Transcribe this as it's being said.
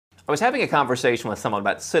I was having a conversation with someone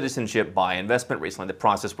about citizenship by investment recently, the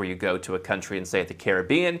process where you go to a country and say at the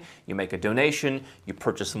Caribbean, you make a donation, you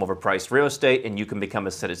purchase some overpriced real estate, and you can become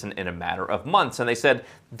a citizen in a matter of months. And they said,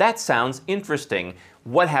 that sounds interesting.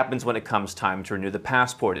 What happens when it comes time to renew the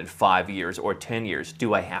passport in 5 years or 10 years?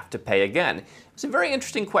 Do I have to pay again? It's a very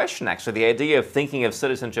interesting question, actually. The idea of thinking of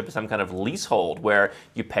citizenship as some kind of leasehold where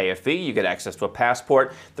you pay a fee, you get access to a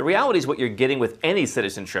passport. The reality is what you're getting with any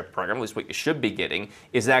citizenship program, at least what you should be getting,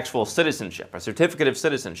 is actual citizenship, a certificate of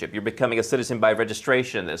citizenship. You're becoming a citizen by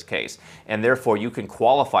registration in this case, and therefore you can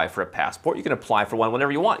qualify for a passport. You can apply for one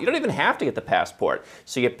whenever you want. You don't even have to get the passport.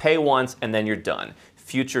 So you pay once and then you're done.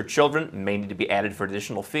 Future children may need to be added for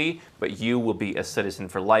additional fee, but you will be a citizen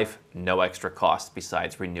for life, no extra cost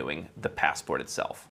besides renewing the passport itself.